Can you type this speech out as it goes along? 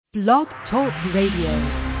Blog Talk Radio.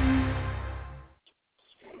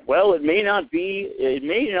 Well, it may not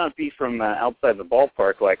be from outside the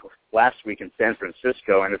ballpark like last week in San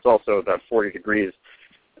Francisco, and it's also about 40 degrees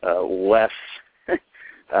less.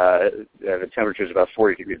 The temperature is about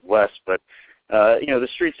 40 degrees less, but the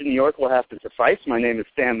streets of New York will have to suffice. My name is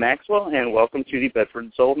Sam Maxwell, and welcome to the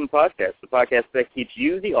Bedford Sullivan podcast, the podcast that keeps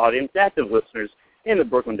you, the audience, active listeners in the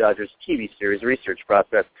Brooklyn Dodgers TV series research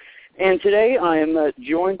process. And today I am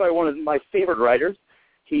joined by one of my favorite writers.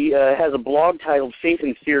 He has a blog titled Faith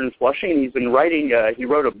and Fear in Flushing, and he's been writing, he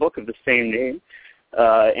wrote a book of the same name,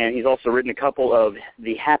 and he's also written a couple of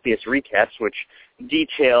the Happiest Recaps, which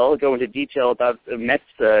go into detail about the Mets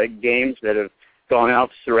games that have gone out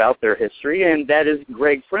throughout their history, and that is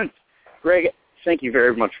Greg Prince. Greg, thank you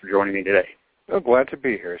very much for joining me today. Oh, glad to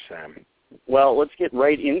be here, Sam. Well, let's get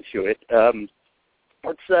right into it.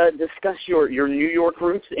 Let's discuss your New York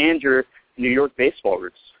roots and your New York baseball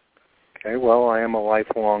roots. Okay, well, I am a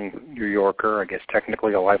lifelong New Yorker, I guess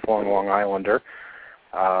technically a lifelong Long Islander.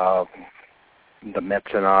 The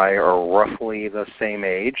Mets and I are roughly the same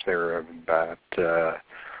age. They're about, 8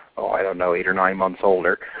 or 9 months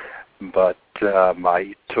older. But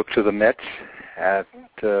I took to the Mets at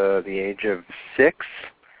the age of 6,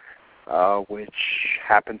 which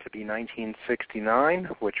happened to be 1969,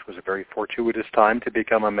 which was a very fortuitous time to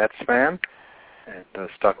become a Mets fan, and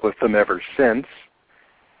stuck with them ever since.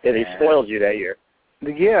 Yeah, they spoiled you that year.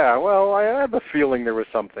 Yeah, well, I have a feeling there was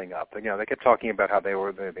something up. They kept talking about how they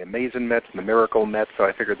were the amazing Mets and the miracle Mets, so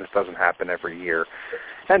I figured this doesn't happen every year.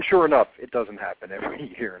 And sure enough, it doesn't happen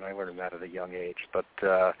every year, and I learned that at a young age. But,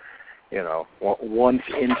 once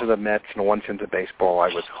into the Mets and once into baseball, I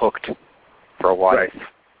was hooked for life. Right.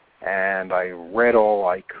 And I read all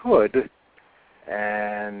I could,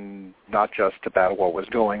 and not just about what was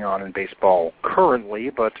going on in baseball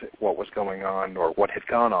currently, but what was going on or what had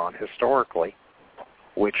gone on historically,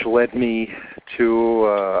 which led me to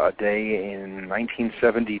a day in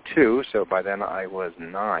 1972, so by then I was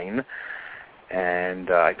 9,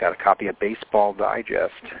 and I got a copy of Baseball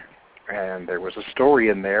Digest, and there was a story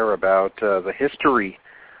in there about the history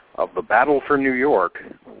of the Battle for New York,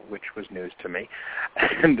 which was news to me,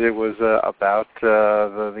 and it was about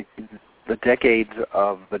the decades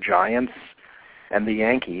of the Giants and the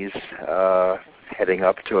Yankees, heading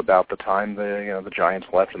up to about the time the Giants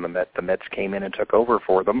left and the Mets came in and took over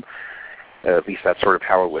for them. At least that's sort of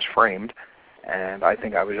how it was framed. And I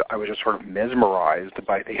think I was just sort of mesmerized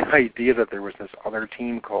by the idea that there was this other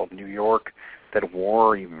team called New York that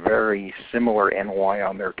wore a very similar NY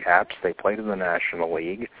on their caps. They played in the National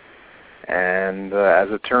League. And as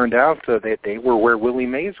it turned out, they were where Willie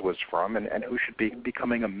Mays was from, and who should be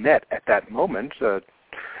becoming a Met at that moment,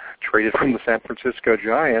 traded from the San Francisco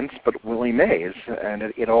Giants, but Willie Mays. And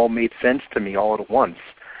it all made sense to me all at once.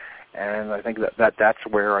 And I think that's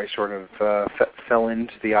where I sort of fell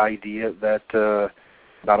into the idea that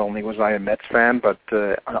not only was I a Mets fan, but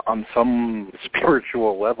on some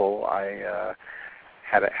spiritual level, I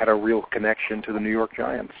had a real connection to the New York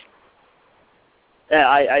Giants.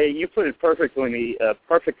 Yeah, you put it perfectly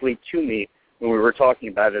to me when we were talking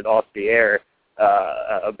about it off the air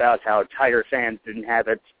about how Tiger fans don't have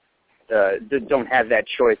that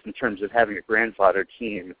choice in terms of having a grandfather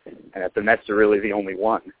team, and that the Mets are really the only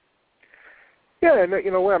one. Yeah, and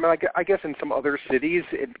I guess in some other cities,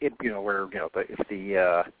 if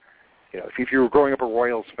you were growing up a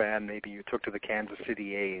Royals fan, maybe you took to the Kansas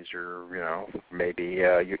City A's, or maybe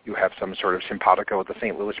you have some sort of simpatico with the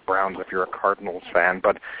St. Louis Browns if you're a Cardinals fan.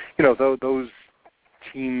 But those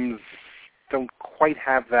teams don't quite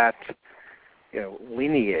have that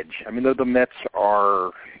lineage. I mean, the Mets are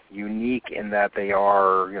unique in that they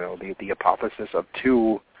are the apotheosis of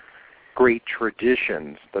two great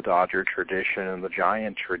traditions, the Dodger tradition and the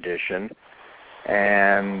Giant tradition.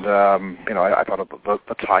 And, I thought of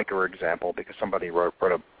the Tiger example because somebody wrote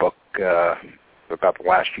a book about the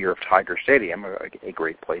last year of Tiger Stadium, a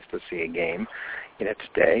great place to see a game in its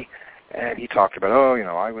day. And he talked about,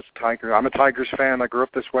 I'm a Tigers fan. I grew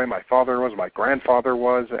up this way. My father was, my grandfather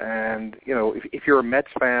was. And, if you're a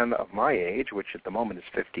Mets fan of my age, which at the moment is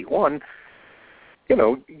 51,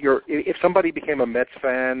 if somebody became a Mets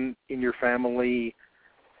fan in your family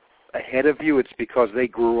ahead of you, it's because they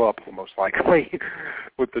grew up most likely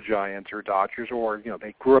with the Giants or Dodgers, or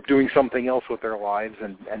they grew up doing something else with their lives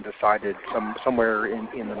and decided somewhere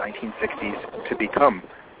in the 1960s to become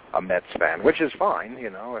a Mets fan, which is fine.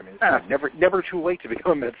 It's never too late to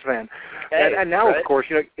become a Mets fan. Hey, and now, right? Of course,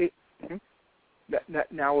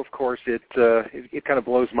 Now, of course, it kind of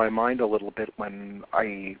blows my mind a little bit when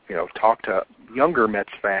I talk to younger Mets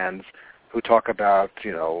fans who talk about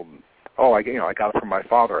oh, I got it from my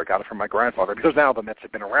father, I got it from my grandfather, because now the Mets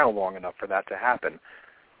have been around long enough for that to happen.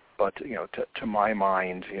 But, to my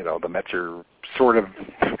mind, the Mets are sort of,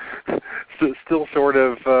 still sort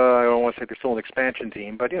of, I don't want to say they're still an expansion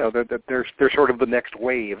team, but, they're sort of the next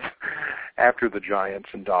wave after the Giants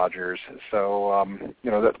and Dodgers. So,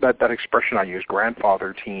 that expression I used,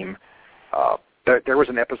 grandfather team, there was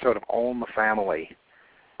an episode of All in the Family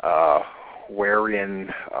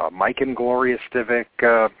wherein Mike and Gloria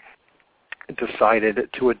Stivic decided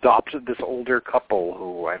to adopt this older couple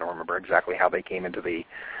who, I don't remember exactly how they came into the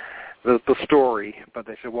story, but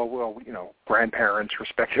they said, well, grandparents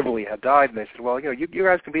respectively had died, and they said, well, you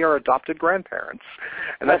guys can be our adopted grandparents,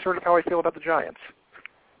 and that's sort of how I feel about the Giants.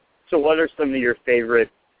 So, what are some of your favorite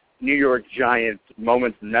New York Giants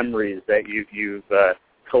moments and memories that you've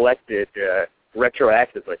collected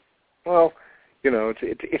retroactively? Well,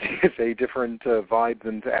 it's a different vibe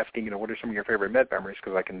than asking, what are some of your favorite Met memories?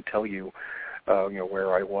 Because I can tell you,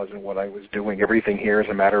 where I was and what I was doing. Everything here is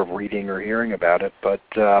a matter of reading or hearing about it. But,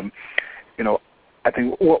 I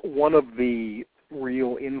think one of the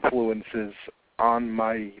real influences on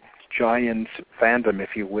my Giants fandom,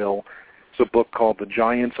 if you will, is a book called The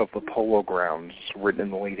Giants of the Polo Grounds, written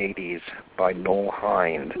in the late 80s by Noel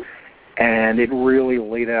Hind. And it really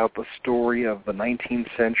laid out the story of the 19th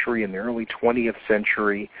century and the early 20th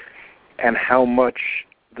century and how much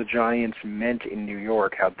the Giants meant in New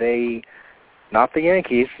York, how they, not the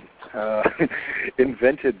Yankees,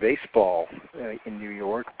 invented baseball in New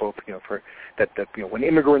York, both, for that when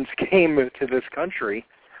immigrants came to this country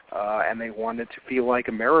and they wanted to feel like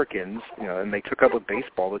Americans, and they took up with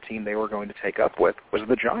baseball, the team they were going to take up with was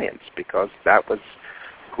the Giants, because that was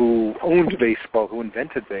who owned baseball, who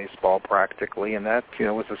invented baseball practically, and that,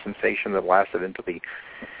 was a sensation that lasted into the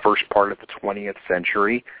first part of the 20th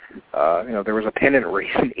century. There was a pennant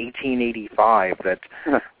race in 1885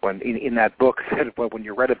 that, when in that book, when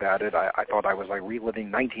you read about it, I thought I was like reliving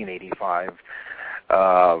 1985.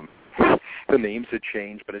 The names had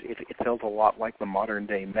changed, but it felt a lot like the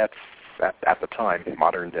modern-day Mets at the time,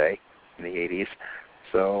 modern day, in the 80s.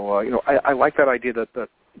 So, I like that idea that the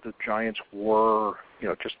Giants were,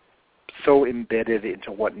 just so embedded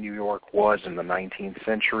into what New York was in the 19th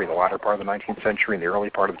century, the latter part of the 19th century, and the early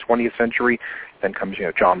part of the 20th century. Then comes,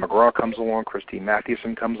 John McGraw comes along, Christine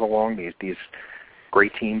Mathewson comes along, these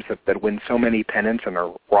great teams that win so many pennants and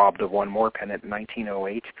are robbed of one more pennant in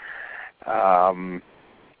 1908.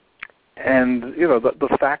 And,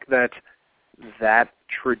 the fact that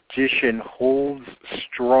tradition holds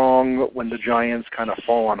strong when the Giants kind of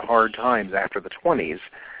fall on hard times after the 20s,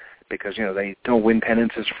 because, they don't win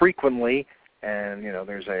pennants as frequently, and,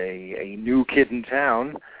 there's a new kid in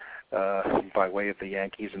town by way of the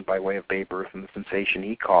Yankees and by way of Babe Ruth and the sensation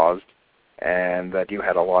he caused, and that you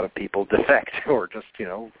had a lot of people defect or just,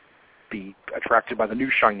 be attracted by the new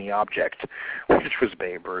shiny object, which was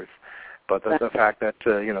Babe Ruth. But the fact that,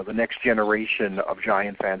 the next generation of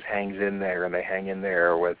Giant fans hangs in there, and they hang in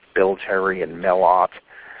there with Bill Terry and Mel Ott,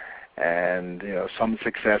 and, some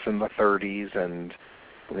success in the 30s, and,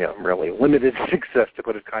 really limited success, to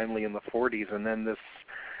put it kindly, in the 40s, and then this,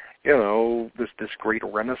 this great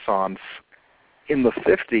renaissance in the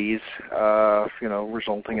 50s,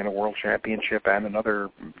 resulting in a world championship and another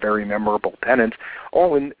very memorable pennant,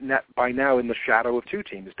 all by now in the shadow of two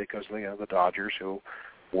teams, because, the Dodgers, who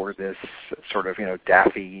were this sort of,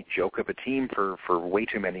 daffy joke of a team for way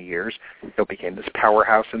too many years, became this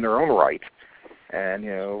powerhouse in their own right. And,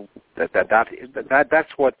 that's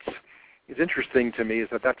what is interesting to me, is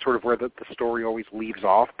that's sort of where the story always leaves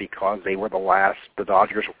off, because the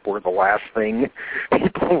Dodgers were the last thing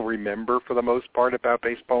people remember for the most part about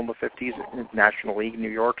baseball in the 50s, National League, New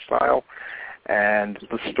York style. And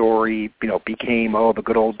the story, became, the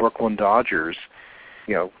good old Brooklyn Dodgers.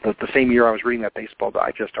 The same year I was reading that Baseball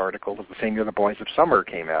Digest article was the same year the Boys of Summer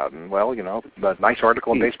came out. And, well, the nice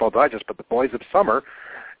article in Baseball Digest, but the Boys of Summer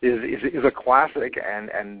is a classic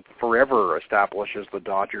and forever establishes the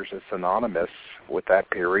Dodgers as synonymous with that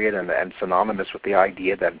period and synonymous with the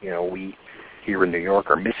idea that, we here in New York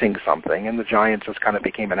are missing something, and the Giants just kind of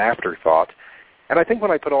became an afterthought. And I think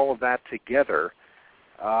when I put all of that together,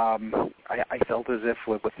 I felt as if,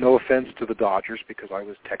 with no offense to the Dodgers, because I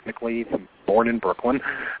was technically born in Brooklyn.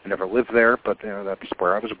 I never lived there, but that's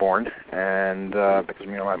where I was born. And because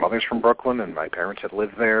my mother's from Brooklyn, and my parents had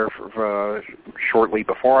lived there for, shortly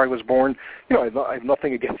before I was born. I have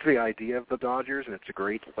nothing against the idea of the Dodgers, and it's a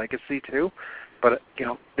great legacy too. But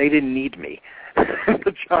they didn't need me.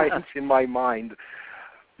 The Giants, in my mind,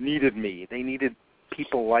 needed me. They needed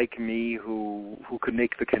people like me who could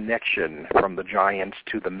make the connection from the Giants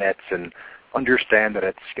to the Mets and understand that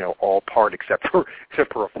it's all part except for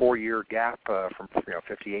a 4-year gap from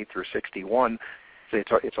 58 through 61. So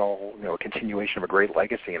it's all a continuation of a great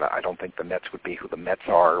legacy, and I don't think the Mets would be who the Mets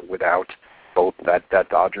are without both that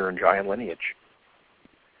Dodger and Giant lineage.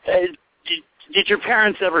 Did your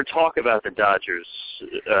parents ever talk about the Dodgers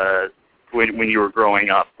when you were growing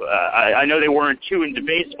up? I know they weren't too into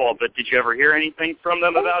baseball, but did you ever hear anything from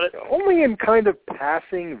them about it? Only in kind of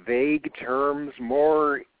passing, vague terms,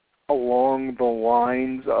 more along the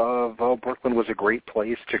lines of, Brooklyn was a great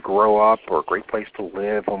place to grow up or a great place to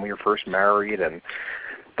live when we were first married, and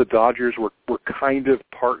the Dodgers were kind of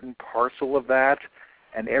part and parcel of that.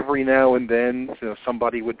 And every now and then,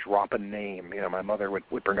 somebody would drop a name. My mother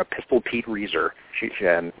would bring up Pistol Pete Reeser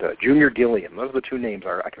and Junior Gilliam. Those are the two names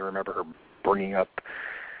I can remember her bringing up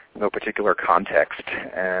in no particular context.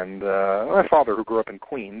 And my father, who grew up in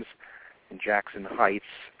Queens, in Jackson Heights,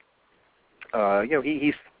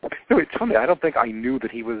 he's it's funny. I don't think I knew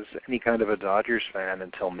that he was any kind of a Dodgers fan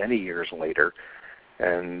until many years later.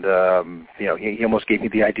 And, he almost gave me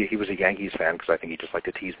the idea he was a Yankees fan because I think he just liked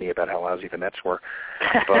to tease me about how lousy the Mets were.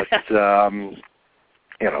 But,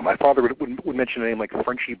 my father would mention a name like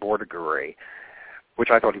Frenchie Bordegaray, which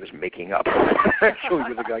I thought he was making up. Actually,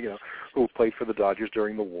 he was a guy, who played for the Dodgers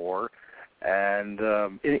during the war. And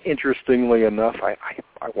interestingly enough, I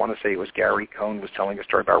want to say it was Gary Cohn was telling a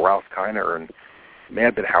story about Ralph Kiner, and it may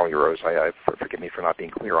have been Howie Rose. Forgive me for not being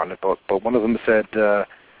clear on it, but one of them said,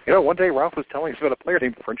 one day Ralph was telling us about a player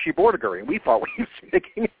named Frenchie Bordegaray, and we thought he was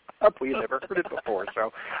making it up. We had never heard it before.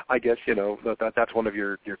 So I guess, that's one of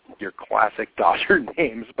your classic Dodger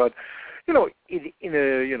names. But, in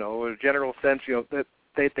a general sense, that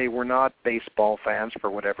they were not baseball fans for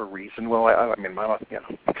whatever reason. Well, I mean,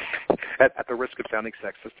 at the risk of sounding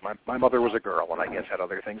sexist, my mother was a girl and I guess had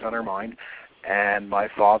other things on her mind. And my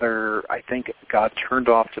father, I think, got turned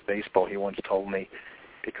off to baseball, he once told me,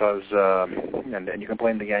 because, and you can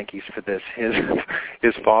blame the Yankees for this,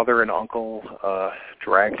 his father and uncle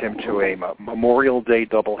dragged him to a Memorial Day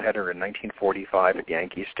doubleheader in 1945 at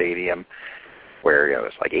Yankee Stadium, where it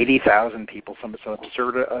was like 80,000 people, some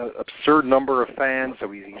absurd number of fans.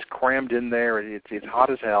 So he's crammed in there. It's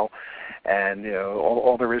hot as hell, and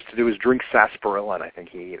all there is to do is drink sarsaparilla. And I think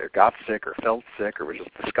he either got sick or felt sick or was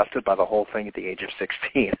just disgusted by the whole thing at the age of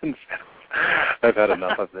 16. And I've had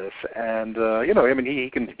enough of this. And he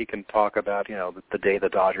can talk about the day the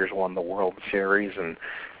Dodgers won the World Series, and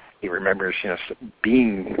he remembers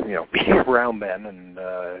being around then, and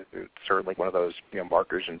it's certainly one of those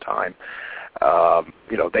markers in time.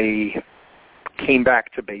 They came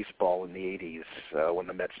back to baseball in the 80s when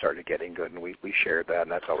the Mets started getting good, and we shared that,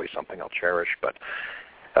 and that's always something I'll cherish. But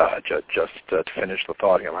just to finish the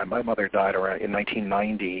thought, my mother died around in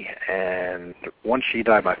 1990, and once she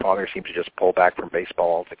died, my father seemed to just pull back from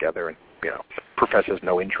baseball altogether and professes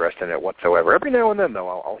no interest in it whatsoever. Every now and then, though,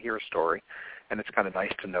 I'll hear a story. And it's kind of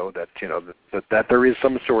nice to know that that there is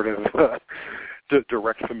some sort of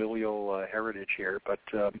direct familial heritage here. But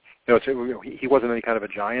he wasn't any kind of a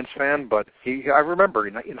Giants fan. But I remember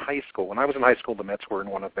in high school, when I was in high school, the Mets were in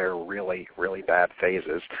one of their really, really bad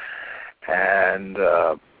phases, and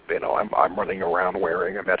I'm running around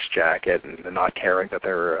wearing a Mets jacket and not caring that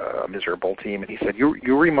they're a miserable team. And he said,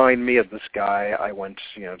 "You remind me of this guy I went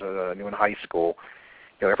knew in high school."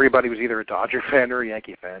 Everybody was either a Dodger fan or a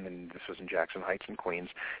Yankee fan, and this was in Jackson Heights in Queens.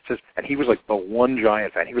 Says, and he was like the one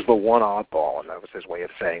Giant fan. He was the one oddball, and that was his way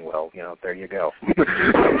of saying, well, there you go.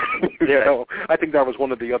 I think that was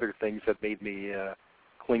one of the other things that made me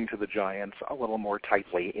cling to the Giants a little more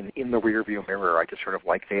tightly in the rearview mirror. I just sort of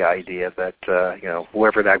liked the idea that,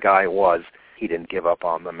 whoever that guy was, he didn't give up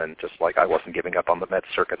on them, and just like I wasn't giving up on the Mets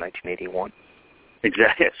circa 1981.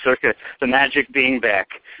 Exactly, circa the Magic being back,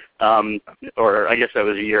 or I guess that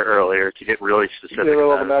was a year earlier to get really specific.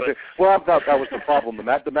 Well, that was the problem.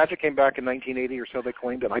 The Magic came back in 1980 or so, they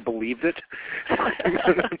claimed, and I believed it.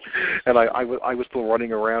 And I was still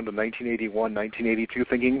running around in 1981, 1982,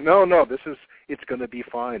 thinking, no, it's going to be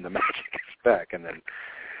fine. The Magic is back, and then it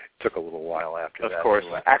took a little while after that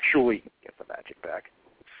to actually get the Magic back.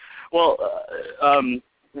 Well,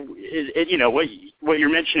 what you're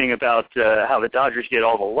mentioning about how the Dodgers get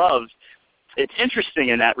all the love, it's interesting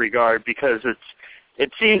in that regard because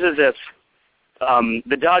it seems as if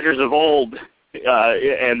the Dodgers of old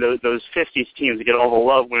and those 50s teams get all the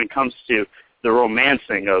love when it comes to the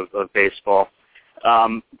romancing of baseball.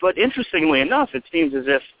 But interestingly enough, it seems as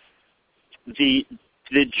if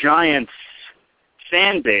the Giants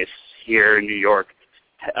fan base here in New York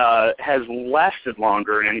has lasted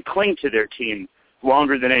longer and cling to their team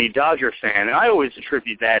longer than any Dodger fan. And I always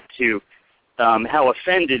attribute that to how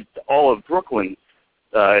offended all of Brooklyn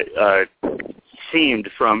themed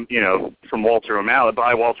from Walter O'Malley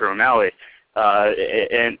by Walter O'Malley,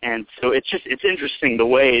 and so it's interesting the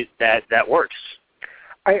way that works.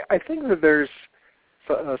 I think that there's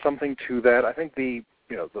something to that. I think the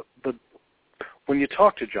when you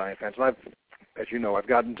talk to Giant fans, and as you know, I've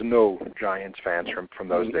gotten to know Giants fans from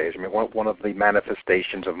those days. I mean, one of the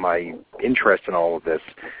manifestations of my interest in all of this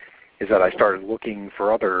is that I started looking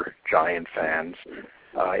for other Giant fans,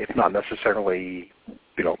 if not necessarily,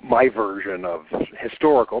 my version of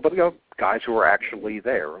historical, but, guys who were actually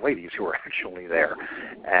there, ladies who were actually there.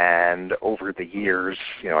 And over the years,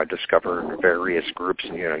 I discovered various groups,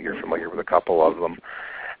 and, you're familiar with a couple of them.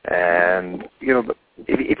 And,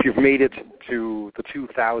 if you've made it to the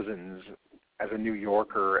 2000s as a New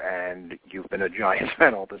Yorker and you've been a Giants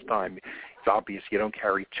fan all this time, it's obvious you don't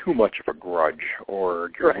carry too much of a grudge,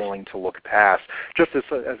 or you're willing to look past, just as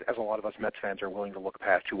a lot of us Mets fans are willing to look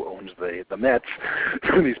past who owns the Mets.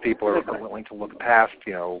 These people are willing to look past,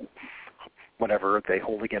 whatever they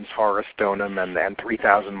hold against Horace Stoneham and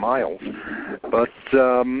 3,000 miles. But,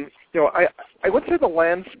 I would say the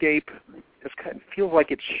landscape feels like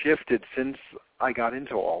it's shifted since I got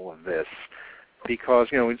into all of this, because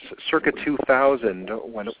it's circa 2000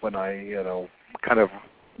 when I kind of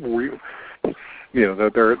there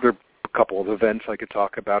are a couple of events I could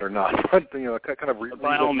talk about or not, but kind of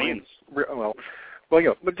by all means.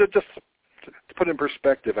 But just to put in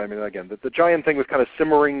perspective, I mean, again, the Giant thing was kind of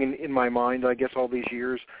simmering in my mind, I guess, all these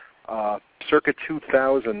years. Circa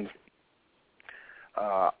 2000,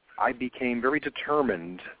 I became very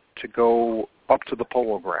determined to go up to the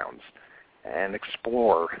Polo Grounds and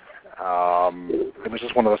explore. It was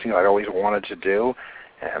just one of those things I always wanted to do,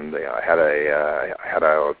 and I had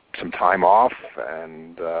some time off,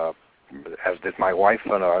 and as did my wife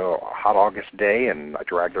on a hot August day, and I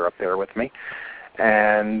dragged her up there with me.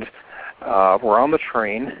 And we're on the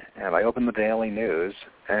train, and I opened the Daily News,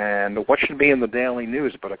 and what should be in the Daily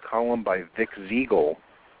News but a column by Vic Ziegel,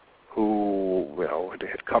 who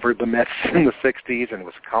had covered the Mets in the 60s and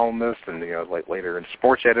was a columnist and later a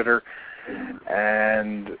sports editor.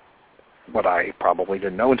 And what I probably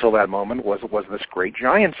didn't know until that moment was this great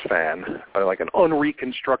Giants fan, like an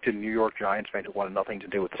unreconstructed New York Giants fan who wanted nothing to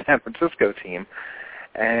do with the San Francisco team.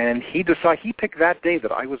 And he picked that day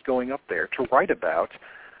that I was going up there to write about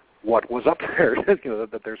what was up there,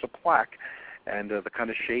 that there's a plaque and the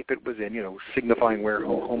kind of shape it was in, signifying where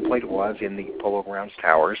home plate was in the Polo Grounds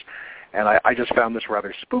Towers. And I just found this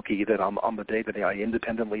rather spooky that on the day that I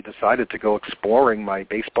independently decided to go exploring my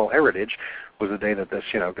baseball heritage was the day that this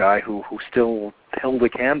guy who still held a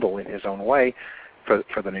candle in his own way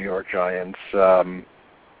for the New York Giants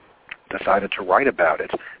decided to write about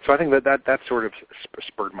it. So I think that sort of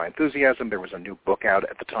spurred my enthusiasm. There was a new book out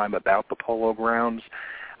at the time about the Polo Grounds.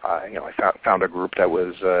 I found a group that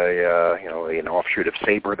was an offshoot of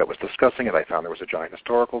SABR that was discussing it. I found there was a Giant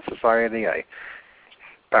Historical Society. I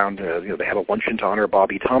found they had a luncheon to honor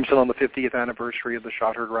Bobby Thompson on the 50th anniversary of the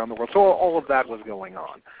shot heard around the world. So all of that was going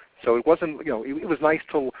on. So it wasn't, it was nice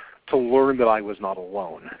to learn that I was not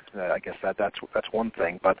alone. I guess that's one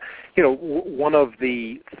thing. But one of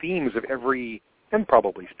the themes of every, and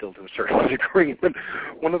probably still to a certain degree, but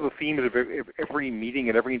one of the themes of every meeting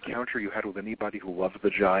and every encounter you had with anybody who loved the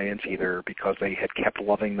Giants, either because they had kept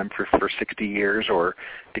loving them for 60 years, or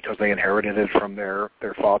because they inherited it from their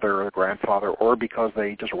father or grandfather, or because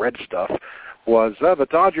they just read stuff, was the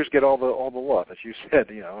Dodgers get all the love, as you said,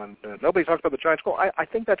 and nobody talks about the Giants. Well, I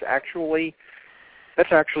think that's actually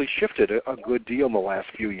shifted a good deal in the last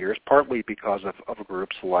few years, partly because of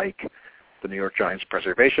groups like the New York Giants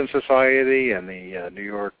Preservation Society and the New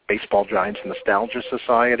York Baseball Giants Nostalgia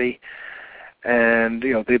Society, and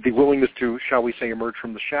the willingness to, shall we say, emerge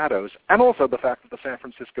from the shadows, and also the fact that the San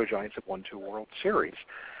Francisco Giants have won 2 World Series,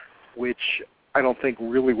 which I don't think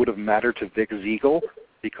really would have mattered to Vic Ziegel,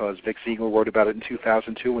 because Vic Ziegel wrote about it in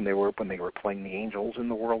 2002 when they were playing the Angels in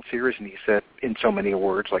the World Series, and he said in so many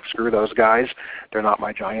words, like, screw those guys, they're not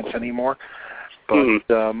my Giants anymore. But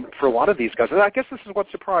for a lot of these guys, and I guess this is what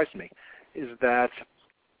surprised me, is that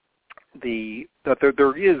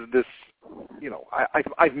there is this,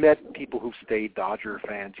 I've met people who've stayed Dodger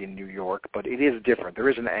fans in New York, but it is different. There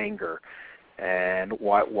is an anger, and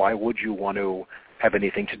why would you want to have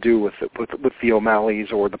anything to do with the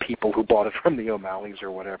O'Malleys or the people who bought it from the O'Malleys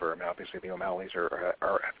or whatever? I mean, obviously the O'Malleys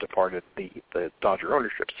have departed the Dodger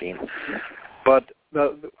ownership scene, but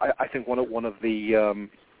I think one of the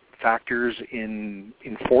factors in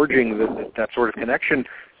forging that sort of connection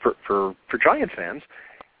for Giant fans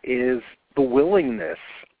is the willingness,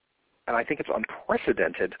 and I think it's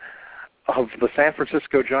unprecedented, of the San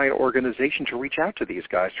Francisco Giant organization to reach out to these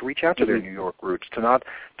guys, to reach out to their New York roots, to not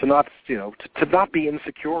be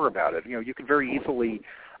insecure about it. You can very easily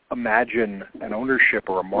imagine an ownership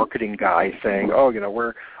or a marketing guy saying, "Oh,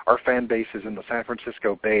 our fan base is in the San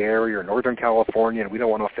Francisco Bay Area or Northern California, and we don't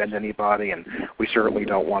want to offend anybody, and we certainly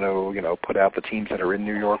don't want to, put out the teams that are in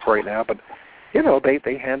New York right now." But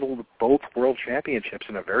they handled both world championships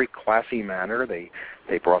in a very classy manner. They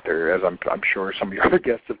brought their, as I'm sure some of your other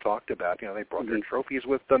guests have talked about, they brought their trophies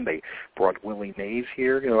with them. They brought Willie Mays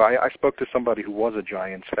here. I spoke to somebody who was a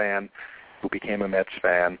Giants fan, who became a Mets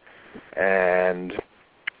fan, and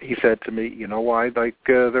he said to me, why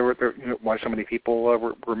why so many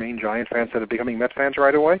people remain Giant fans instead of becoming Mets fans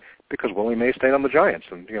right away? Because Willie Mays stayed on the Giants,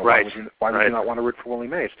 and why would you not want to root for Willie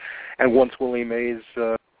Mays? And once Willie Mays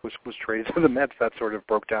was traded to the Mets, that sort of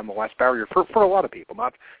broke down the last barrier for a lot of people,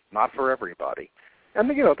 not for everybody. And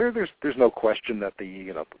there's no question that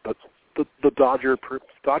the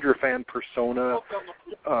Dodger fan persona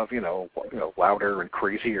of louder and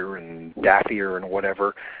crazier and daffier and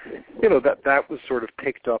whatever, that was sort of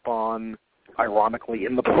picked up on, ironically,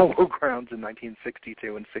 in the Polo Grounds in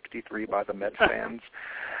 1962 and 63 by the Mets fans.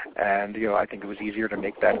 And I think it was easier to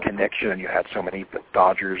make that connection, and you had so many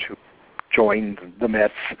Dodgers who joined the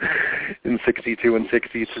Mets in 62 and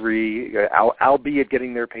 63, albeit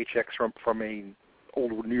getting their paychecks from a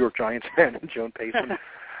old New York Giants fan, Joan Payson.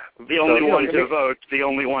 The only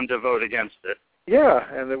one to vote against it. Yeah,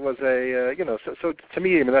 and it was so to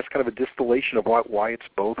me, that's kind of a distillation of why it's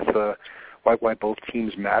both why both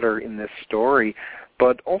teams matter in this story.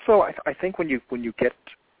 But also, I think when you get,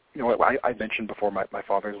 I mentioned before my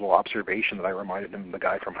father's little observation that I reminded him of the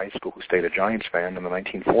guy from high school who stayed a Giants fan in the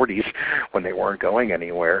 1940s when they weren't going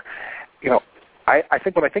anywhere. I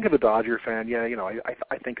think when I think of the Dodger fan,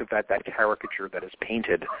 I think of that caricature that is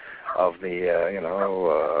painted of the,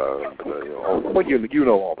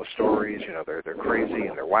 all the stories, they're crazy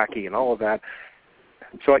and they're wacky and all of that.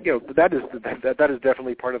 So that is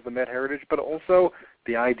definitely part of the Met heritage, but also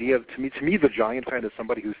the idea of, to me the Giant fan is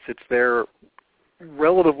somebody who sits there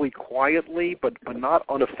relatively quietly, but not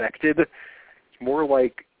unaffected. It's more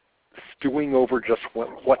like stewing over just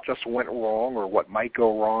what just went wrong or what might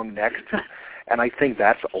go wrong next. And I think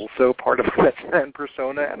that's also part of the Mets fan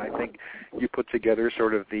persona, and I think you put together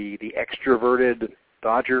sort of the extroverted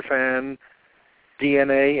Dodger fan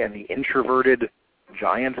DNA and the introverted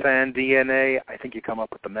Giant fan DNA, I think you come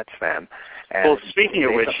up with the Mets fan. And well, speaking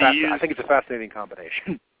of which, I think it's a fascinating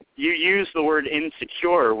combination. You use the word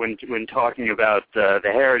insecure when talking about the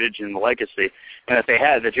heritage and the legacy, and that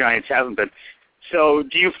the Giants haven't been. So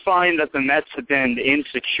do you find that the Mets have been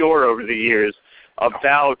insecure over the years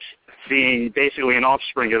about being basically an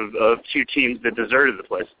offspring of two teams that deserted the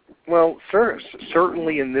place? Well,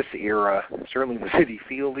 certainly in this era, certainly in the Citi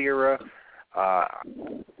Field era,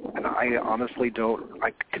 and I honestly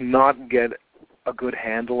I cannot get a good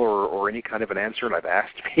handle or any kind of an answer, and I've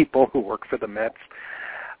asked people who work for the Mets.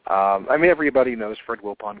 Everybody knows Fred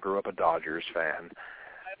Wilpon grew up a Dodgers fan,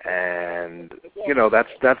 and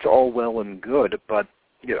that's all well and good, but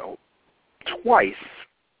twice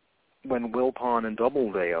when Wilpon and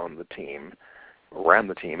Doubleday ran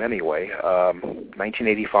the team anyway,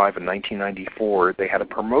 1985 and 1994, they had a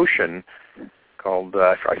promotion called,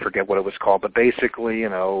 I forget what it was called, but basically,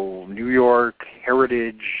 New York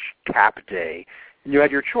Heritage Cap Day. And you had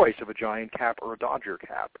your choice of a Giant cap or a Dodger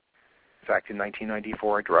cap. In fact, in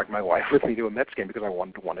 1994, I dragged my wife with me to a Mets game because I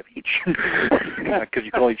wanted one of each, because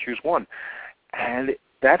you can only choose one. And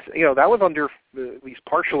that was under, at least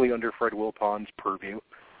partially under Fred Wilpon's purview.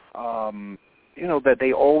 That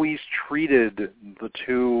they always treated the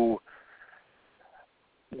two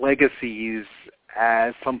legacies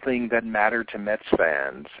as something that mattered to Mets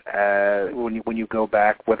fans. When you go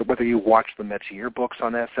back, whether you watch the Mets yearbooks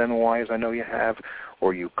on SNY, as I know you have,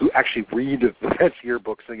 or you actually read the Mets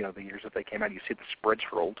yearbooks, the years that they came out, you see the spreads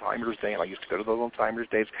for Old Timers Day, and I used to go to those Old Timers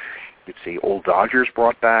Days. You'd see old Dodgers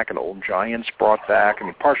brought back and old Giants brought back.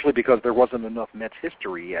 Partially because there wasn't enough Mets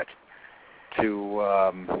history yet to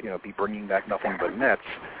be bringing back nothing but Mets.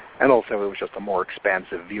 And also, it was just a more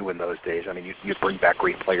expansive view in those days. You'd bring back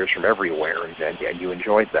great players from everywhere, and you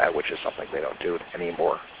enjoyed that, which is something they don't do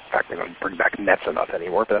anymore. In fact, they don't bring back Mets enough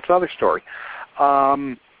anymore, but that's another story.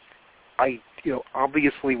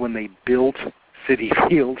 Obviously, when they built Citi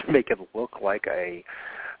Field to make it look like a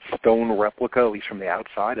stone replica, at least from the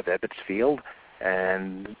outside, of Ebbets Field,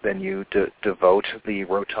 and then you devote the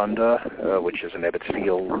rotunda, which is an Ebbets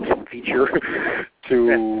Field feature,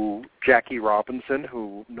 to Jackie Robinson,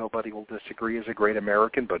 who nobody will disagree is a great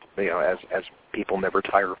American, but as people never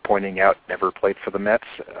tire of pointing out, never played for the Mets.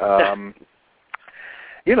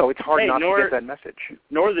 it's hard not to get that message.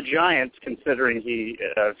 Nor the Giants, considering he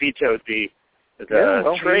vetoed the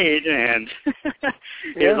trade, and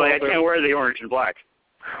he was like, I can't wear the orange and black.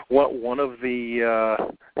 One of the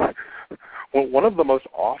most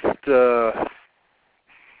oft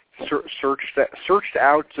searched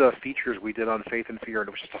out features we did on Faith and Fear, and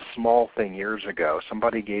it was just a small thing years ago.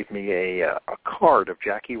 Somebody gave me a card of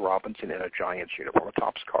Jackie Robinson in a Giants uniform, a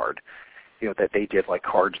Topps card. That they did like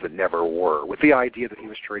cards that never were, with the idea that he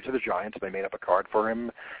was traded to the Giants. They made up a card for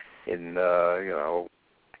him in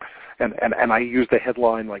and I used the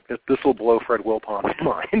headline like this will blow Fred Wilpon's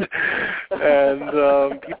mind,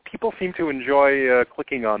 and people seem to enjoy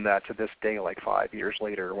clicking on that to this day, like 5 years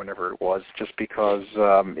later, whenever it was, just because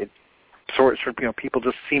it sort of people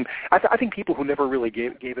just seem. I think people who never really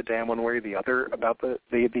gave a damn one way or the other about the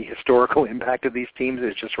historical impact of these teams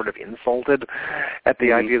is just sort of insulted at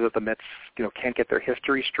the idea that the Mets can't get their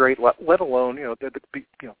history straight, let alone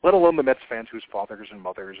let alone the Mets fans whose fathers and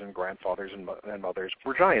mothers and grandfathers and mothers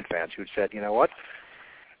were Giant fans who said, what,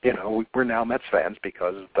 we're now Mets fans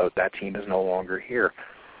because that team is no longer here.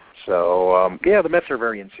 So the Mets are a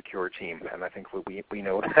very insecure team, and I think we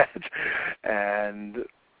know that, and.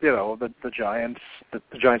 The Giants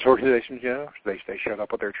organization, they showed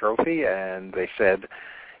up with their trophy, and they said,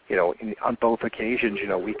 on both occasions,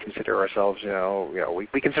 we consider ourselves, we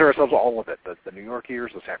consider ourselves all of it, the New York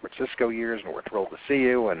years, the San Francisco years, and we're thrilled to see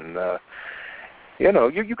you. And,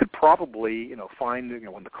 you could probably, find,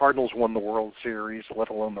 when the Cardinals won the World Series, let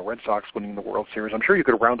alone the Red Sox winning the World Series, I'm sure you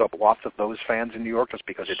could round up lots of those fans in New York just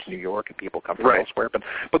because it's New York and people come from elsewhere.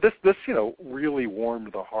 But this really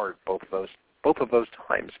warmed the heart, both of those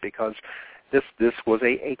times, because this was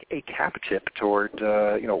a cap tip toward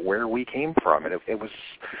where we came from, and it was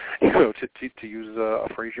to use a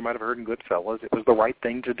phrase you might have heard in Goodfellas, it was the right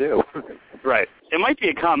thing to do. Right. It might be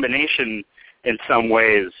a combination in some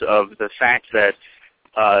ways of the fact that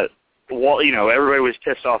everybody was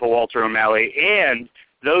pissed off of Walter O'Malley, and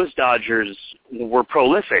those Dodgers were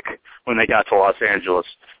prolific when they got to Los Angeles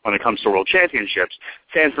when it comes to world championships.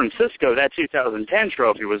 San Francisco, that 2010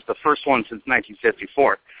 trophy was the first one since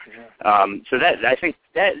 1954. Yeah. So that, I think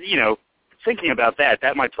that, thinking about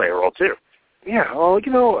that might play a role too. Yeah, well,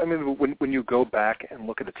 when you go back and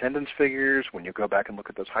look at attendance figures, when you go back and look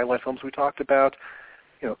at those highlight films we talked about,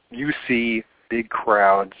 you see big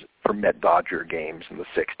crowds for Met-Dodger games in the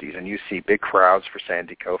 60s, and you see big crowds for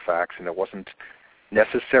Sandy Koufax, and it wasn't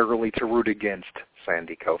necessarily to root against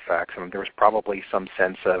Sandy Koufax. There was probably some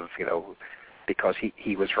sense of, because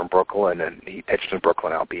he was from Brooklyn and he pitched in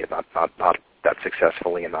Brooklyn, albeit not that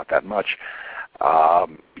successfully and not that much.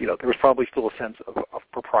 There was probably still a sense of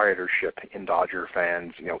proprietorship in Dodger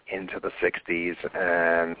fans, into the 60s,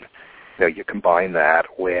 and you combine that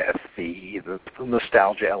with the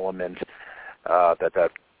nostalgia element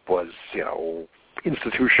that was,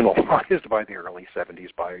 institutionalized by the early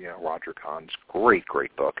 70s by Roger Kahn's great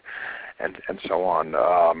book, and so on.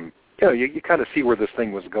 You kind of see where this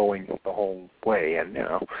thing was going the whole way, and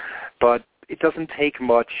but it doesn't take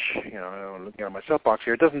much. My soapbox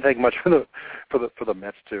here. It doesn't take much for the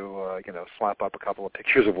Mets to slap up a couple of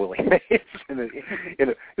pictures of Willie Mays.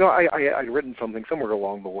 I'd written something somewhere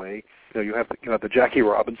along the way. You have the Jackie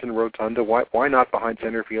Robinson Rotunda. Why not behind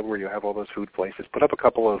center field where you have all those food places? Put up a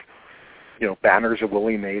couple of banners of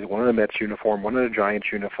Willie Mays, one in a Mets uniform, one in a Giants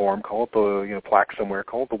uniform, call it the, plaque somewhere,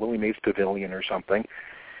 call it the Willie Mays Pavilion or something,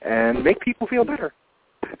 and make people feel better.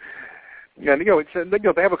 And,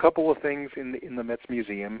 they have a couple of things in the Mets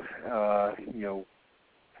Museum,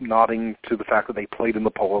 nodding to the fact that they played in the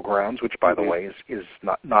Polo Grounds, which, by the way, is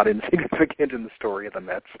not insignificant in the story of the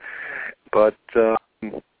Mets. But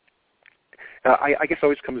I guess it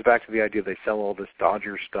always comes back to the idea they sell all this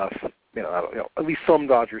Dodger stuff, at least some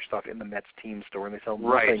Dodger stuff in the Mets team store, and they sell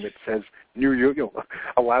nothing that says New York,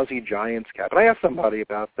 a lousy Giants cap. And I asked somebody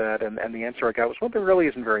about that, and the answer I got was, well, there really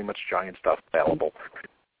isn't very much Giant stuff available.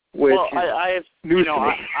 I've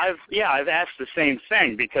asked the same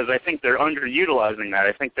thing because I think they're underutilizing that.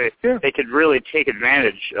 I think they could really take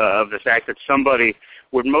advantage of the fact that somebody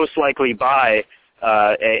would most likely buy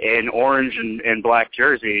an orange and black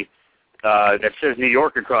jersey that says New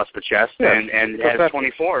York across the chest and has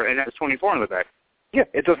 24 and has 24 on the back. Yeah,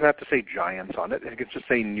 it doesn't have to say Giants on it. It could just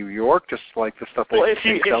say New York, just like the stuff. Well, if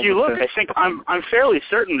you look, I think I'm fairly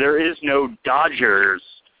certain there is no Dodgers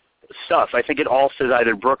stuff. I think it all says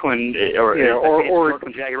either Brooklyn or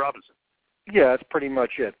Brooklyn Jackie Robinson. Yeah, that's pretty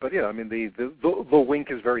much it. But the wink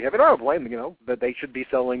is very heavy. I don't blame them. That they should be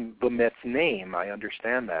selling the Mets name. I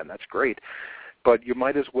understand that, and that's great. But you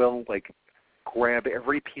might as well grab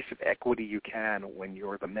every piece of equity you can when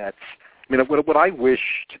you're the Mets. What I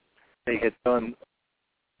wished they had done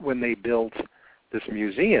when they built this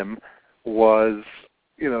museum was,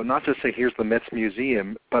 not just say here's the Mets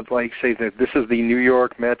museum, but like say that this is the New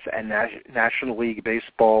York Mets and National League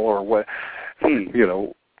Baseball or what,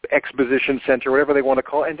 exposition center, whatever they want to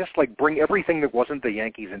call it, and just like bring everything that wasn't the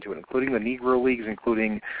Yankees into it, including the Negro Leagues,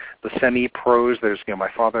 including the semi-pros. There's, my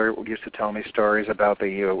father used to tell me stories about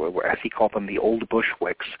the, as he called them, the old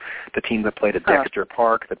Bushwicks, the team that played at Dexter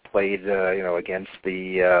Park, that played, against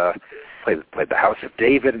the, played the House of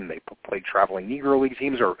David, and they played traveling Negro League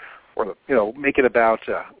teams, or make it about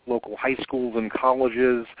local high schools and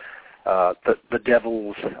colleges. The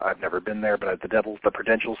Devils, I've never been there, but the Devils, the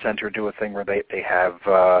Prudential Center, do a thing where they have,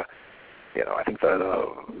 I think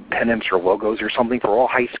the pennants or logos or something for all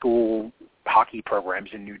high school hockey programs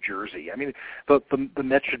in New Jersey. I mean, the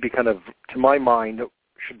Mets should be kind of, to my mind,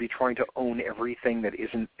 should be trying to own everything that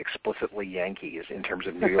isn't explicitly Yankees in terms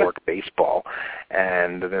of New York baseball,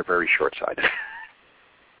 and they're very short-sighted.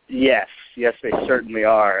 Yes, they certainly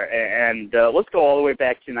are. And let's go all the way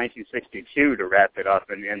back to 1962 to wrap it up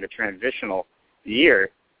and the transitional year.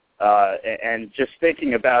 And just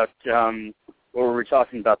thinking about what we were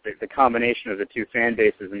talking about, the combination of the two fan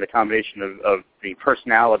bases and the combination of the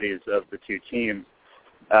personalities of the two teams.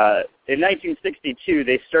 In 1962,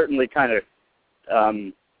 they certainly kind of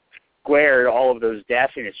squared all of those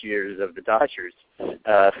dashiness years of the Dodgers.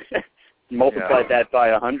 Multiplied that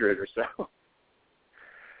by 100 or so.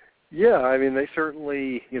 Yeah, I mean, they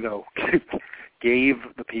certainly, gave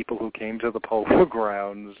the people who came to the Polo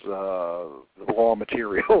Grounds the raw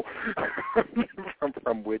material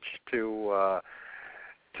from which to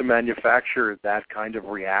manufacture that kind of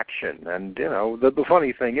reaction. And the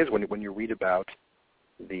funny thing is when you read about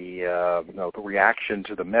the reaction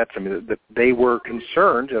to the Mets, I mean, they were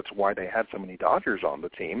concerned. That's why they had so many Dodgers on the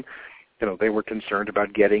team. They were concerned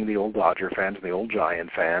about getting the old Dodger fans and the old Giant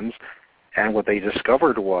fans. And what they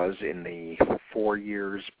discovered was in the 4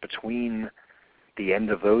 years between the end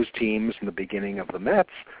of those teams and the beginning of the Mets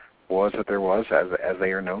was that there was, as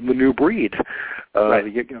they are known, the new breed. Right.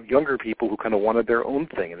 The younger people who kind of wanted their own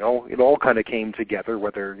thing. It all kind of came together,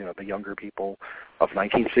 whether the younger people of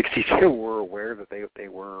 1962 were aware that they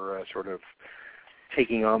were sort of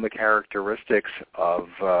taking on the characteristics of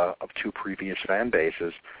two previous fan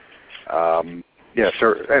bases. When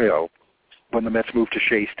the Mets moved to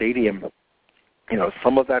Shea Stadium,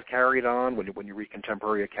 some of that carried on. When you read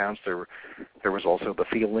contemporary accounts, there was also the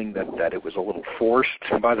feeling that it was a little forced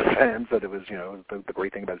by the fans, that it was, the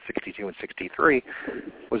great thing about 62 and 63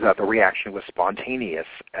 was that the reaction was spontaneous.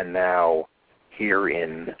 And now here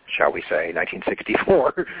in, shall we say,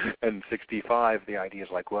 1964 and 65, the idea is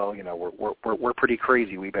like, well, we're pretty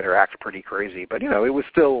crazy. We better act pretty crazy. But, it was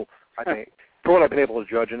still, I think, for what I've been able to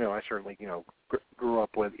judge, I certainly, grew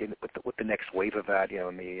up with the next wave of that,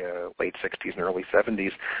 in the late 60s and early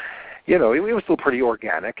 70s. It was still pretty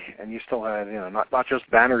organic, and you still had, not just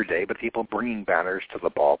Banner Day, but people bringing banners to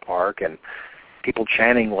the ballpark and people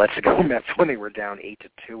chanting "Let's go Mets" when they were down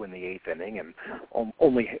 8-2 in the eighth inning, and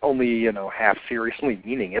only half seriously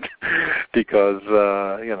meaning it, because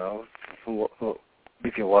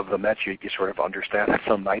if you love the Mets, you sort of understand that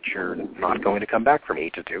some nights you're not going to come back from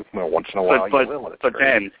 8-2. Once in a while you will. But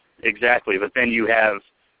then you have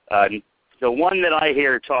the one that I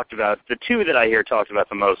hear talked about, the two that I hear talked about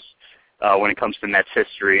the most when it comes to Mets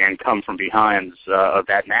history and come from behinds of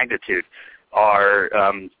that magnitude are,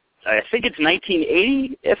 I think it's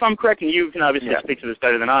 1980, if I'm correct, and you can obviously speak to this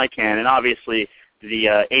better than I can, and obviously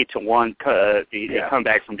the 8-1, the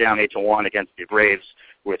comeback from down 8-1 against the Braves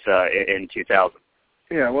in 2000.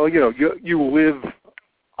 Yeah, well, you live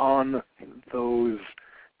on those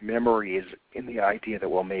memories in the idea that,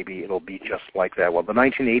 well, maybe it'll be just like that. Well, the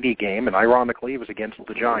 1980 game, and ironically, it was against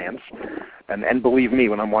the Giants. And believe me,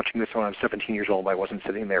 when I'm watching this when I'm 17 years old, I wasn't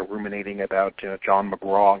sitting there ruminating about John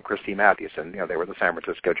McGraw and Christy Mathewson. They were the San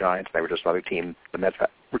Francisco Giants. They were just another team the Mets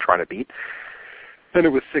were trying to beat. Then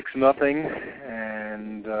it was 6-0,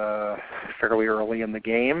 and fairly early in the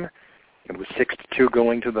game. It was 6-2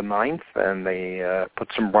 going to the ninth, and they put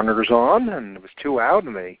some runners on, and it was 2 out,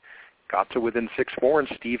 and they got to within 6-4, and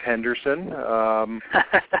Steve Henderson,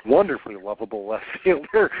 wonderfully lovable left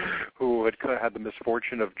fielder, who had the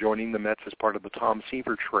misfortune of joining the Mets as part of the Tom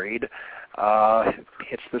Seaver trade,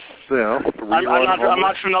 hits this I'm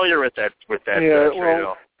not familiar with that trade at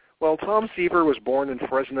all. Well, Tom Seaver was born in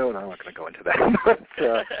Fresno, and I'm not going to go into that.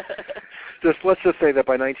 But let's just say that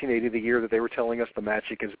by 1980, the year that they were telling us the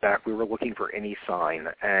magic is back, we were looking for any sign,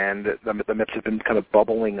 and the Mets have been kind of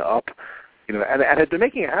bubbling up, and had been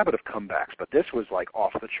making a habit of comebacks, but this was like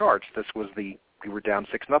off the charts. This was we were down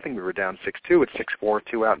 6-0, we were down 6-2, it's 6-4,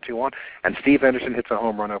 2 out and 2 on, and Steve Anderson hits a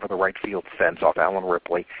home run over the right field fence off Alan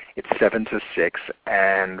Ripley. It's 7-6,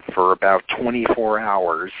 and for about 24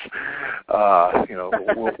 hours,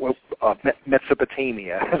 Metropolitan,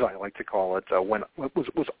 as I like to call it,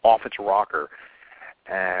 was off its rocker.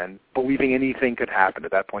 And believing anything could happen. At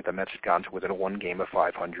that point, the Mets had gone to within one game of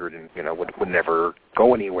 500 and, would never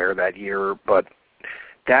go anywhere that year. But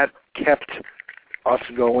that kept us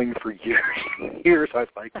going for years, I'd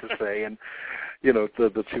like to say. And,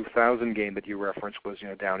 the 2000 game that you referenced was,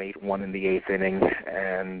 down 8-1 in the 8th inning.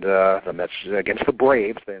 And the Mets against the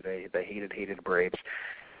Braves, they hated Braves.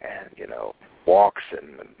 And, walks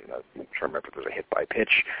and I'm trying to remember if there was a hit by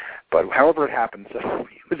pitch. But however it happened, so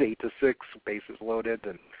it was 8-6, bases loaded,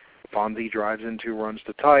 and Fonzie drives in 2 runs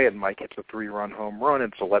to tie it, and Mike hits a 3-run home run,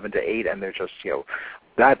 and it's 11-8, and they're just,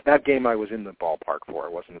 that game I was in the ballpark for. I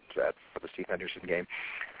wasn't at for the Steve Henderson game.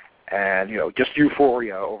 And, just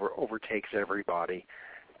euphoria overtakes everybody.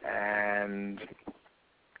 And,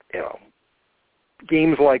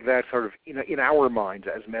 games like that sort of, in our minds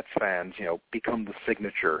as Mets fans, become the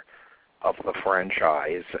signature of the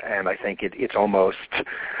franchise. And I think it's almost,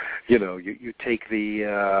 you take the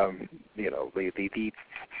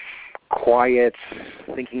quiet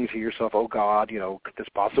thinking to yourself, oh God, could this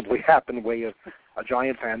possibly happen way a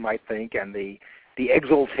Giant fan might think, and the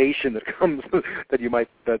exultation that comes that you might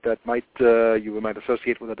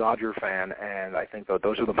associate with a Dodger fan. And I think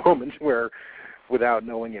those are the moments where, without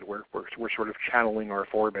knowing it, we're sort of channeling our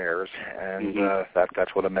forebears, and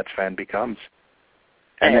that's what a Mets fan becomes.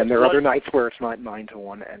 And then there are other nights where it's not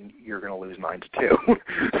 9-1, and you're going to lose 9-2.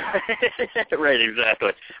 Right,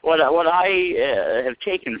 exactly. What I have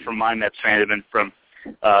taken from my Mets fandom and from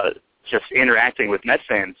just interacting with Mets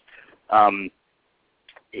fans, though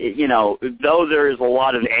there is a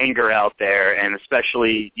lot of anger out there, and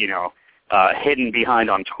especially hidden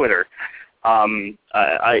behind on Twitter,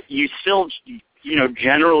 you still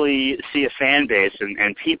generally see a fan base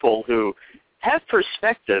and people who have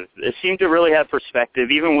perspective. They seem to really have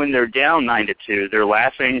perspective. Even when they're down 9-2, they're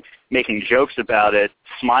laughing, making jokes about it,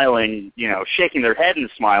 smiling, shaking their head and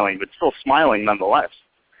smiling, but still smiling nonetheless.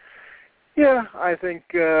 Yeah, I think,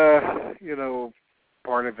 part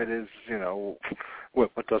of it is,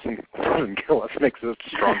 what doesn't kill us makes us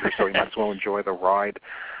stronger, so we might as well enjoy the ride.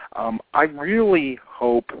 I really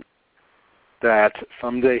hope that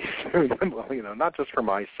someday soon, not just for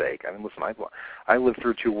my sake. I mean, listen, I lived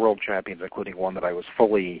through 2 world champions, including one that I was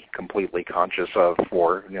completely conscious of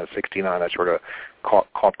for, 69. I sort of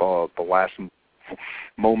caught the last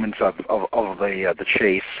moments of the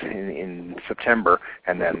chase in September,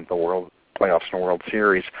 and then the World Playoffs and World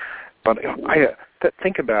Series. But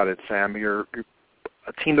think about it, Sam. You're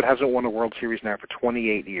a team that hasn't won a World Series now for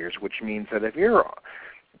 28 years, which means that if you're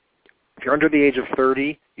under the age of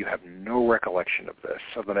 30, you have no recollection of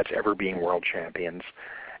the Mets ever being world champions.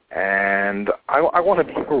 And I want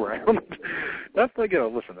to be around. That's like,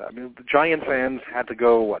 listen, I mean, the Giant fans had to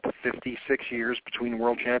go, 56 years between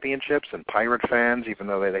world championships, and Pirate fans, even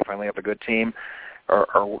though they finally have a good team, are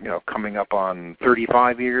coming up on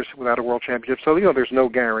 35 years without a world championship. So, there's no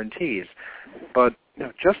guarantees. But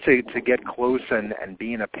just to get close and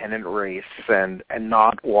be in a pennant race and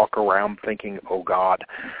not walk around thinking, oh God,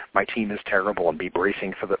 my team is terrible, and be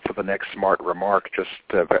bracing for the next smart remark. Just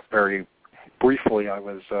very briefly, I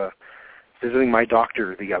was visiting my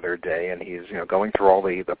doctor the other day, and he's going through all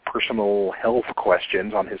the personal health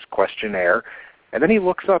questions on his questionnaire, and then he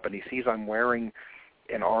looks up and he sees I'm wearing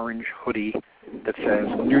an orange hoodie that says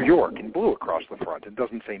New York in blue across the front. It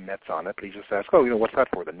doesn't say Mets on it, but he just asks, oh, what's that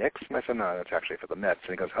for, the Knicks? And I said, no, that's actually for the Mets.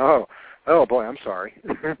 And he goes, oh boy, I'm sorry.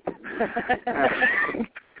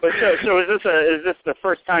 But so is this the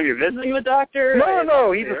first time you're visiting the doctor?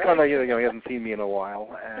 No, he just kind of, he hasn't seen me in a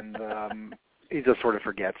while, and he just sort of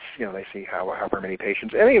forgets, they see however many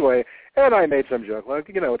patients. Anyway, and I made some joke, like,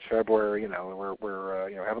 it's February,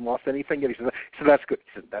 we're haven't lost anything yet. He said, that's good.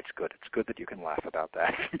 He said, that's good. It's good that you can laugh about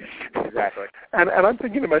that. Exactly. And I'm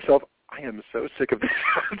thinking to myself, I am so sick of this.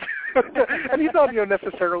 And he's not,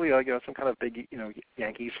 necessarily like, some kind of big,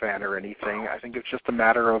 Yankees fan or anything. I think it's just a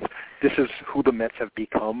matter of this is who the Mets have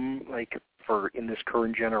become, like, in this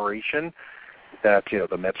current generation. That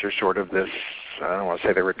the Mets are sort of this, I don't want to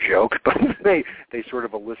say they're a joke, but they sort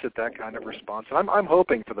of elicit that kind of response. And I'm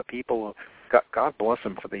hoping for the people, God bless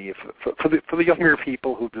them, for the younger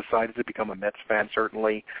people who decided to become a Mets fan,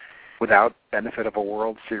 certainly without benefit of a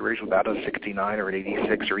World Series, without a 69 or an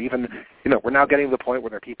 86, or even, we're now getting to the point where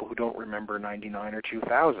there are people who don't remember 99 or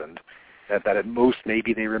 2000. that at most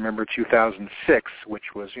maybe they remember 2006, which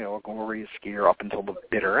was, a glorious year up until the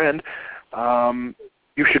bitter end.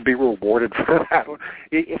 You should be rewarded for that.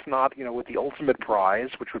 If not, with the ultimate prize,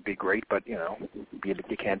 which would be great, but, you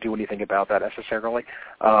can't do anything about that necessarily.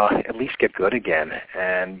 At least get good again,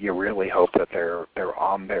 and you really hope that they're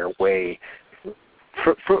on their way.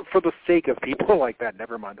 For the sake of people like that,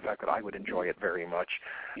 never mind the fact that I would enjoy it very much.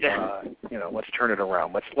 Let's turn it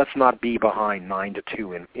around. Let's not be behind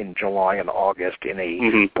 9-2 in July and August in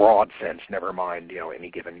a broad sense. Never mind,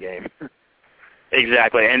 any given game.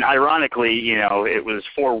 Exactly, and ironically, it was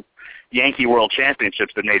 4 Yankee World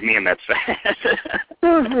Championships that made me a Mets fan.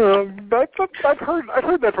 I've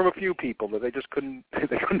heard that from a few people that they just couldn't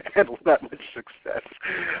handle that much success.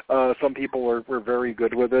 Some people were very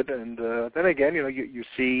good with it, and then again, you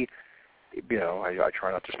see. I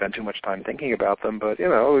try not to spend too much time thinking about them, but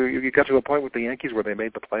you got to a point with the Yankees where they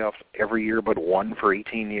made the playoffs every year but one for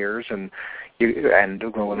 18 years, and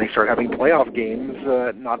when they start having playoff games,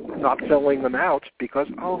 not selling them out because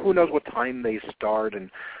who knows what time they start, and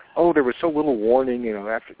there was so little warning.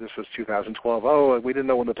 After this was 2012. We didn't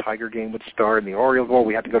know when the Tiger game would start, and the Orioles.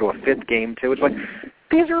 We had to go to a 5th game too. It's like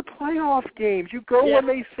these are playoff games. You go when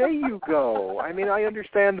they say you go. I mean, I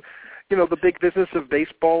understand. The big business of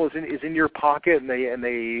baseball is in your pocket, and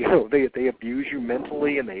they abuse you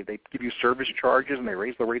mentally, and they give you service charges, and they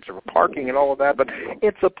raise the rates of parking and all of that. But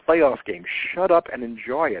it's a playoff game. Shut up and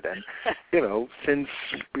enjoy it. And since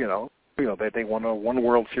they won one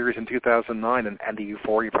World Series in 2009, and the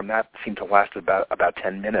euphoria from that seemed to last about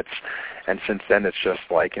 10 minutes. And since then, it's just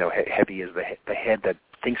like heavy is the head that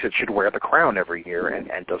thinks it should wear the crown every year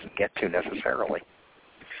and doesn't get to necessarily.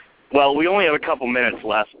 Well, we only have a couple minutes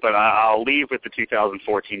left, but I'll leave with the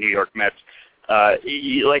 2014 New York Mets.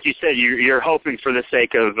 Like you said, you're hoping for the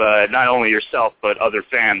sake of not only yourself but other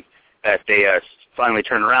fans that they finally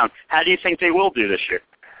turn around. How do you think they will do this year?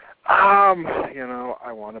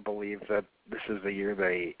 I want to believe that this is the year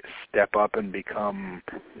they step up and become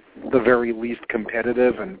the very least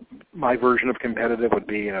competitive, and my version of competitive would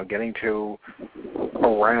be, getting to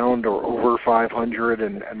around or over 500,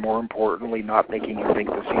 and more importantly, not making you think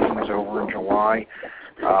the season is over in July.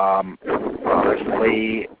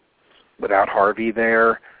 Honestly, without Harvey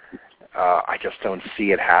there, I just don't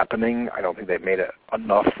see it happening. I don't think they've made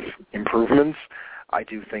enough improvements. I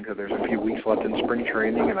do think that there's a few weeks left in spring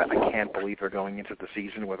training, and I can't believe they're going into the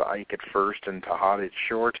season with Ike at first and Tejada at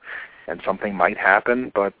short, and something might happen.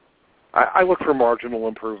 But I look for marginal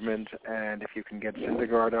improvement, and if you can get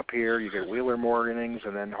Syndergaard up here, you get Wheeler more innings,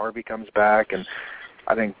 and then Harvey comes back, and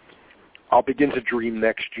I think I'll begin to dream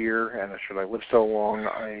next year, and should I live so long,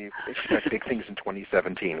 I expect big things in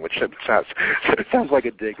 2017, which sounds like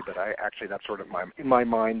a dig, but that's sort of in my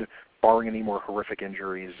mind, barring any more horrific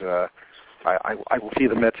injuries, I will see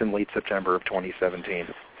the Mets in late September of 2017.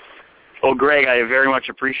 Well, Greg, I very much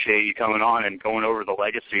appreciate you coming on and going over the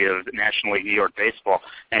legacy of National League New York Baseball,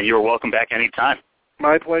 and you're welcome back anytime.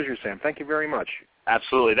 My pleasure, Sam. Thank you very much.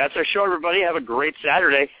 Absolutely. That's our show, everybody. Have a great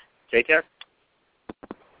Saturday. Take care.